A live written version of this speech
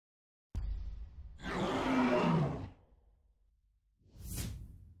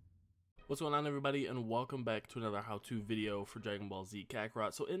What's going on, everybody, and welcome back to another how-to video for Dragon Ball Z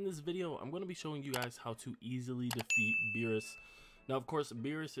Kakarot. So in this video, I'm going to be showing you guys how to easily defeat Beerus. Now, of course,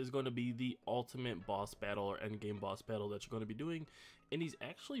 Beerus is going to be the ultimate boss battle or endgame boss battle that you're going to be doing, and he's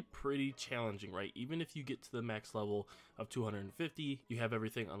actually pretty challenging, right? Even if you get to the max level of 250, you have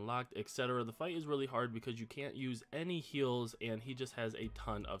everything unlocked, etc. The fight is really hard because you can't use any heals, and he just has a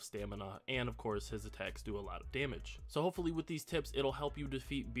ton of stamina, and of course, his attacks do a lot of damage. So hopefully with these tips, it'll help you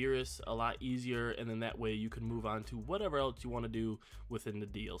defeat Beerus a lot easier, and then that way you can move on to whatever else you want to do within the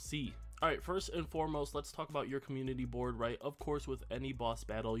DLC. Alright, first and foremost, let's talk about your community board, right? Of course, with any boss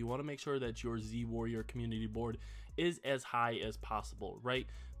battle, you want to make sure that your Z Warrior community board is as high as possible, right?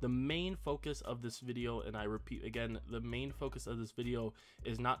 The main focus of this video, and I repeat again, the main focus of this video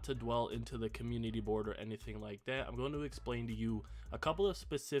is not to dwell into the community board or anything like that. I'm going to explain to you a couple of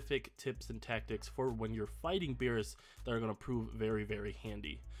specific tips and tactics for when you're fighting Beerus that are going to prove very, very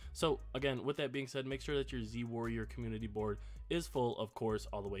handy. So again, with that being said, make sure that your Z Warrior community board is full, of course,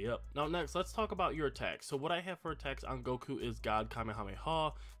 all the way up. Now next, let's talk about your attacks. So what I have for attacks on Goku is God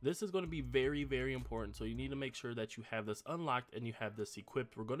Kamehameha. This is going to be very, very important, so you need to make sure that you have this unlocked and you have this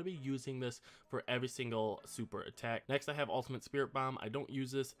equipped. We're going to be using this for every single super attack. Next, I have Ultimate Spirit Bomb. I don't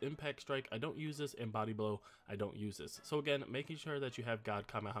use this. Impact Strike, I don't use this. And Body Blow, I don't use this. So again, making sure that you have God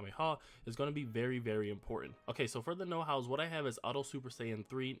Kamehameha is going to be very, very important. Okay, so for the know-hows, what I have is Auto Super Saiyan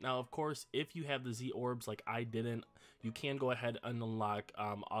 3. Now, of course, if you have the Z Orbs like I didn't, you can go ahead and unlock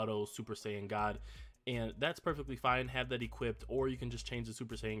Auto Super Saiyan God, and that's perfectly fine. Have that equipped, or you can just change the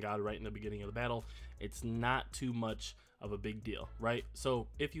Super Saiyan God right in the beginning of the battle. It's not too much of a big deal, right? So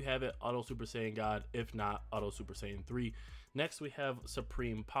if you have it, Auto Super Saiyan God. If not, Auto Super Saiyan 3. Next, we have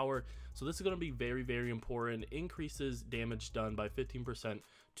Supreme Power. So this is going to be very, very important. Increases damage done by 15%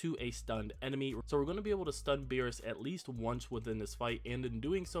 to a stunned enemy. So we're going to be able to stun Beerus at least once within this fight, and in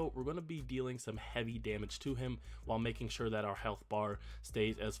doing so, we're going to be dealing some heavy damage to him while making sure that our health bar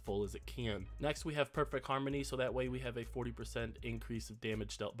stays as full as it can. Next, we have Perfect Harmony, so that way we have a 40% increase of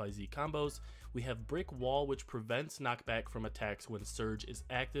damage dealt by Z combos. We have Brick Wall, which prevents knockback from attacks when Surge is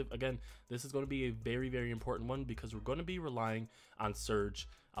active. Again, this is going to be a very, very important one because we're going to be relying on Surge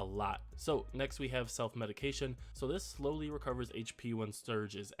a lot. So next we have Self-Medication. So this slowly recovers HP when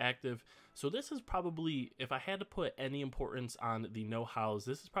Surge is active. So this is probably, if I had to put any importance on the know-hows,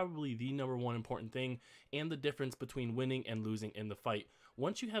 this is probably the #1 important thing and the difference between winning and losing in the fight.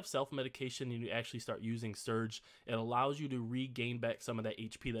 Once you have Self-Medication and you actually start using Surge, it allows you to regain back some of that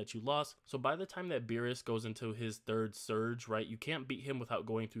HP that you lost. So by the time that Beerus goes into his third Surge, right, you can't beat him without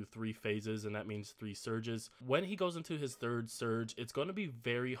going through 3 phases, and that means 3 surges. When he goes into his third Surge, it's going to be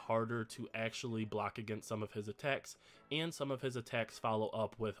very harder to actually block against some of his attacks, and some of his attacks follow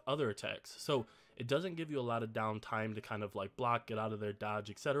up with other attacks. So it doesn't give you a lot of downtime to kind of like block, get out of there, dodge,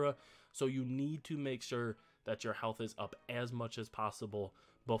 etc. So you need to make sure that your health is up as much as possible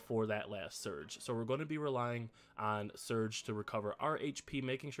before that last surge. So we're going to be relying on Surge to recover our HP,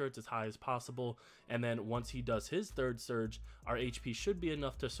 making sure it's as high as possible, and then once he does his third surge, our HP should be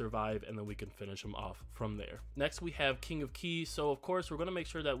enough to survive, and then we can finish him off from there. Next, we have King of Ki. So of course, we're going to make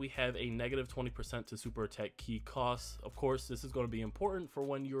sure that we have a negative 20% to super attack ki costs. Of course, this is going to be important for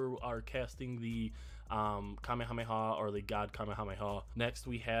when you are casting the Kamehameha or the God Kamehameha. Next,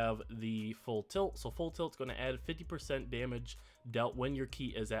 we have the Full Tilt. So Full Tilt's going to add 50% damage dealt when your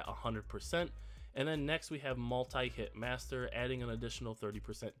ki is at 100%. And then next we have Multi-Hit Master, adding an additional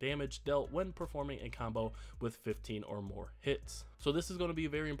 30% damage dealt when performing a combo with 15 or more hits. So this is going to be a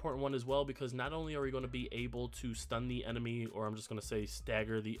very important one as well, because not only are we going to be able to stun the enemy, or I'm just going to say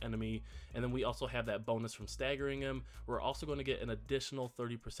stagger the enemy, and then we also have that bonus from staggering him, we're also going to get an additional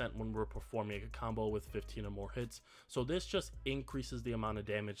 30% when we're performing a combo with 15 or more hits. So this just increases the amount of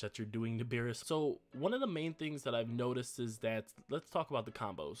damage that you're doing to Beerus. So one of the main things that I've noticed is that, let's talk about the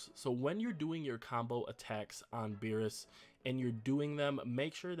combos. So when you're doing your combo attacks on Beerus and you're doing them,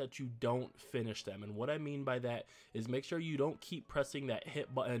 make sure that you don't finish them. And what I mean by that is make sure you don't keep pressing that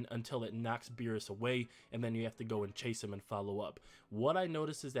hit button until it knocks Beerus away, and then you have to go and chase him and follow up. What I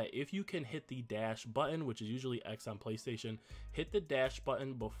noticed is that if you can hit the dash button, which is usually X on PlayStation, hit the dash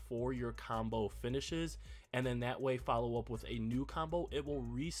button before your combo finishes, and then that way follow up with a new combo, it will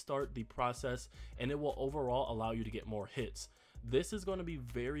restart the process and it will overall allow you to get more hits. This is going to be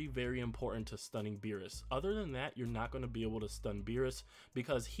very, very important to stunning Beerus. Other than that, you're not going to be able to stun Beerus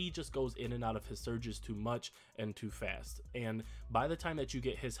because he just goes in and out of his surges too much and too fast. And by the time that you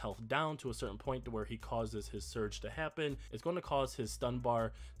get his health down to a certain point to where he causes his surge to happen, it's going to cause his stun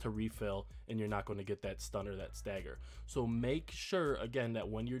bar to refill and you're not going to get that stun or that stagger. So make sure, again, that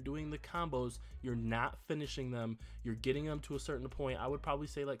when you're doing the combos, you're not finishing them, you're getting them to a certain point. I would probably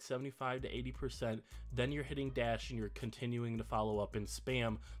say like 75 to 80%. Then you're hitting dash and you're continuing to follow up and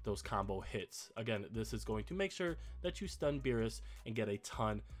spam those combo hits. Again, this is going to make sure that you stun Beerus and get a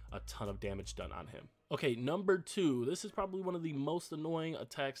ton of damage done on him. Okay, number 2, this is probably one of the most annoying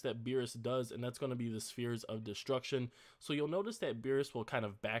attacks that Beerus does, and that's going to be the Spheres of Destruction. So you'll notice that Beerus will kind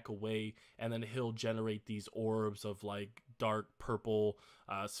of back away, and then he'll generate these orbs of like dark purple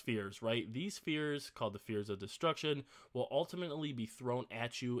spheres, right? These spheres, called the Spheres of Destruction, will ultimately be thrown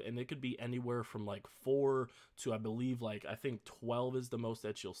at you, and it could be anywhere from like 4 to, I believe, like I think 12 is the most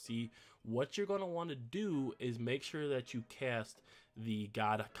that you'll see. What you're going to want to do is make sure that you cast the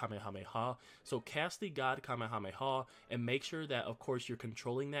God Kamehameha. So cast the God Kamehameha and make sure that, of course, you're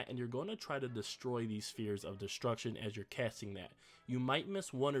controlling that, and you're going to try to destroy these Spheres of Destruction as you're casting that. You might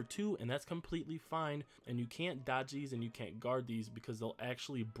miss 1 or 2, and that's completely fine, and you can't dodge these and you can't guard these because they'll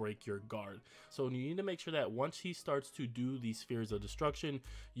actually break your guard. So you need to make sure that once he starts to do these Spheres of Destruction,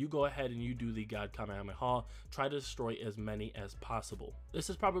 you go ahead and you do the God Kamehameha. Try to destroy as many as possible. This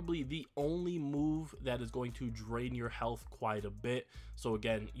is probably the only move that is going to drain your health quite a bit. So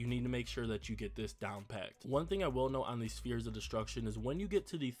again, you need to make sure that you get this down packed. One thing I will note on these Spheres of Destruction is when you get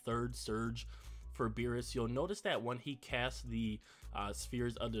to the 3rd surge for Beerus, you'll notice that when he casts the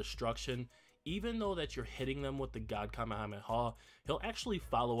Spheres of Destruction, even though that you're hitting them with the God Kamehameha, he'll actually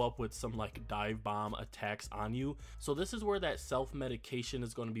follow up with some like dive bomb attacks on you. So this is where that self-medication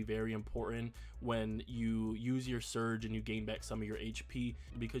is going to be very important when you use your surge and you gain back some of your HP,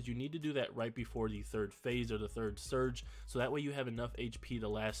 because you need to do that right before the 3rd phase or the 3rd surge, so that way you have enough HP to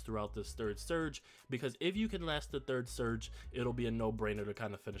last throughout this 3rd surge, because if you can last the 3rd surge, it'll be a no-brainer to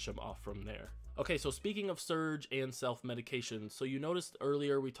kind of finish him off from there. Okay, so speaking of surge and self-medication, so you noticed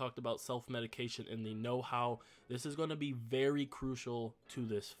earlier we talked about self-medication in the know-how. This is going to be very crucial to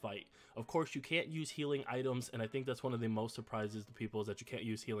this fight. Of course, you can't use healing items, and I think that's one of the most surprises to people, is that you can't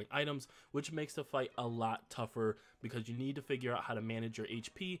use healing items, which makes the fight a lot tougher because you need to figure out how to manage your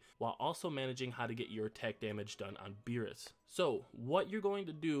HP while also managing how to get your attack damage done on Beerus. So what you're going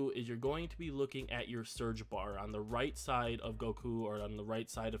to do is you're going to be looking at your surge bar on the right side of Goku, or on the right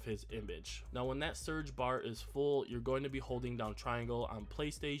side of his image. Now when that surge bar is full, you're going to be holding down triangle on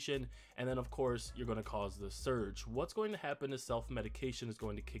PlayStation, and then of course you're going to cause the surge. What's going to happen is self-medication is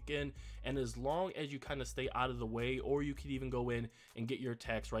going to kick in, and as long as you kind of stay out of the way, or you could even go in and get your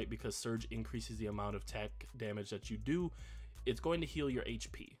attacks right, because surge increases the amount of attack damage that you do, it's going to heal your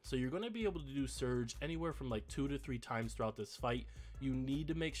HP. So you're going to be able to do surge anywhere from like 2 to 3 times throughout this fight. You need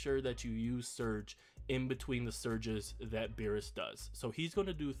to make sure that you use surge in between the surges that Beerus does. So he's going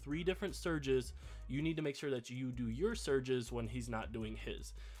to do 3 different surges. You need to make sure that you do your surges when he's not doing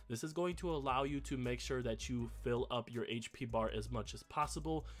his. This is going to allow you to make sure that you fill up your HP bar as much as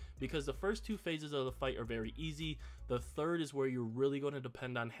possible, because the first 2 phases of the fight are very easy. The 3rd is where you're really going to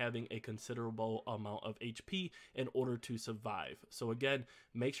depend on having a considerable amount of HP in order to survive. So again,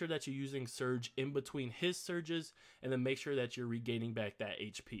 make sure that you're using surge in between his surges, and then make sure that you're regaining back that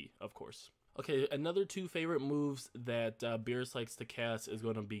HP, of course. Okay, another 2 favorite moves that Beerus likes to cast is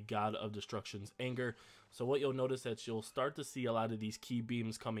going to be God of Destruction's Anger. So what you'll notice that you'll start to see a lot of these key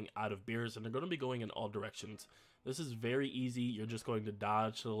beams coming out of Beerus, and they're going to be going in all directions. This is very easy. You're just going to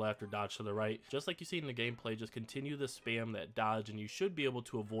dodge to the left or dodge to the right. Just like you see in the gameplay, just continue to spam that dodge, and you should be able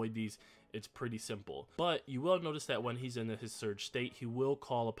to avoid these. It's pretty simple. But you will notice that when he's in his surge state, he will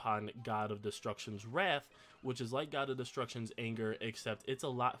call upon God of Destruction's Wrath, which is like God of Destruction's Anger, except it's a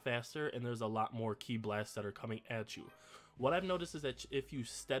lot faster and there's a lot more key blasts that are coming at you. What I've noticed is that if you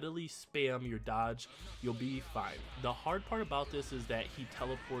steadily spam your dodge, you'll be fine. The hard part about this is that he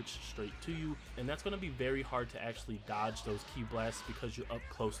teleports straight to you, and that's going to be very hard to actually dodge those key blasts because you're up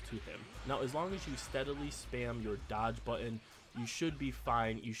close to him. Now, as long as you steadily spam your dodge button, you should be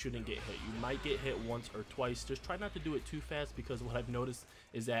fine. You shouldn't get hit. You might get hit once or twice. Just try not to do it too fast, because what I've noticed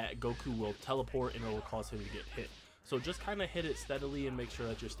is that Goku will teleport and it will cause him to get hit. So just kind of hit it steadily and make sure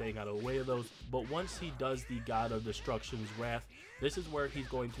that you're staying out of the way of those. But once he does the God of Destruction's Wrath, this is where he's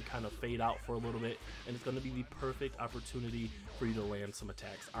going to kind of fade out for a little bit, and it's going to be the perfect opportunity for you to land some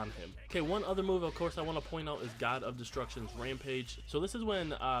attacks on him. Okay, one other move, of course, I want to point out is God of Destruction's Rampage. So this is when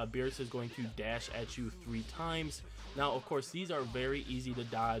Beerus is going to dash at you 3 times. Now, of course, these are very easy to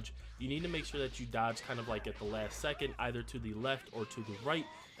dodge. You need to make sure that you dodge kind of like at the last second, either to the left or to the right,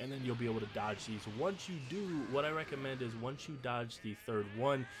 and then you'll be able to dodge these. Once you do, what I recommend is once you dodge the third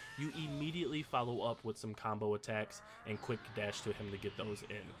one, you immediately follow up with some combo attacks and quick dash to him to get those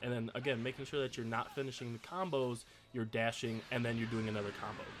in. And then again, making sure that you're not finishing the combos, you're dashing and then you're doing another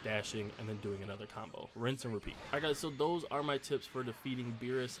combo, dashing and then doing another combo. Rinse and repeat. Alright guys, so those are my tips for defeating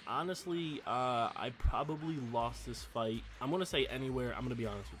Beerus. Honestly, I probably lost this fight, I'm gonna say anywhere, I'm gonna be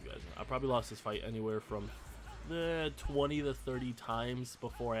honest with you guys, I probably lost this fight anywhere from the 20 to 30 times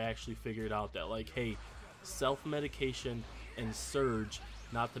before I actually figured out that, like, hey, self-medication and surge,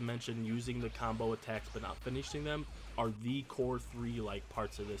 not to mention using the combo attacks but not finishing them, are the core 3 like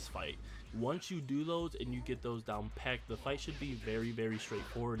parts of this fight. Once you do those and you get those down packed, the fight should be very, very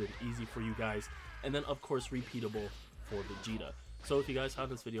straightforward and easy for you guys, and then of course repeatable for Vegeta. So if you guys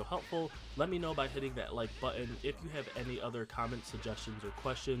found this video helpful, let me know by hitting that like button. If you have any other comments, suggestions, or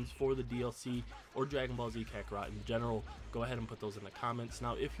questions for the DLC or Dragon Ball Z Kakarot in general, go ahead and put those in the comments.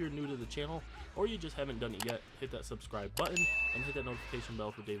 Now, if you're new to the channel or you just haven't done it yet, hit that subscribe button and hit that notification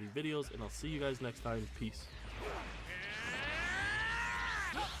bell for daily videos, and I'll see you guys next time. Peace.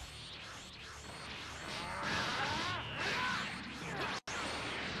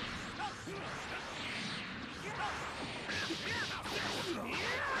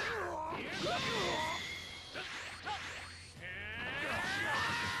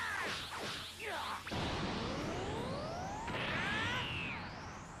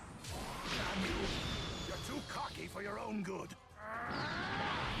 You're too cocky for your own good.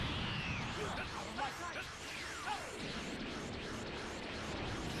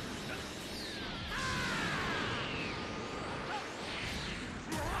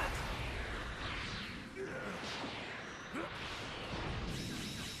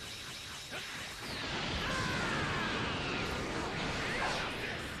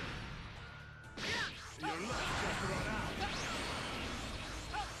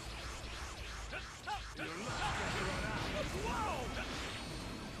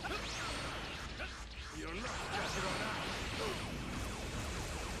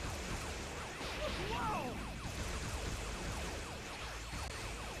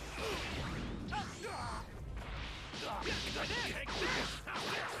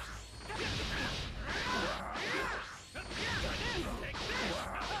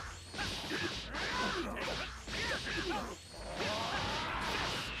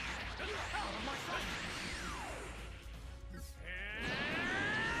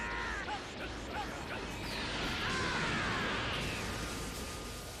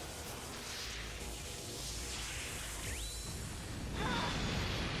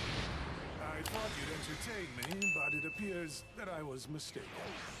 I thought you'd entertain me, but it appears that I was mistaken.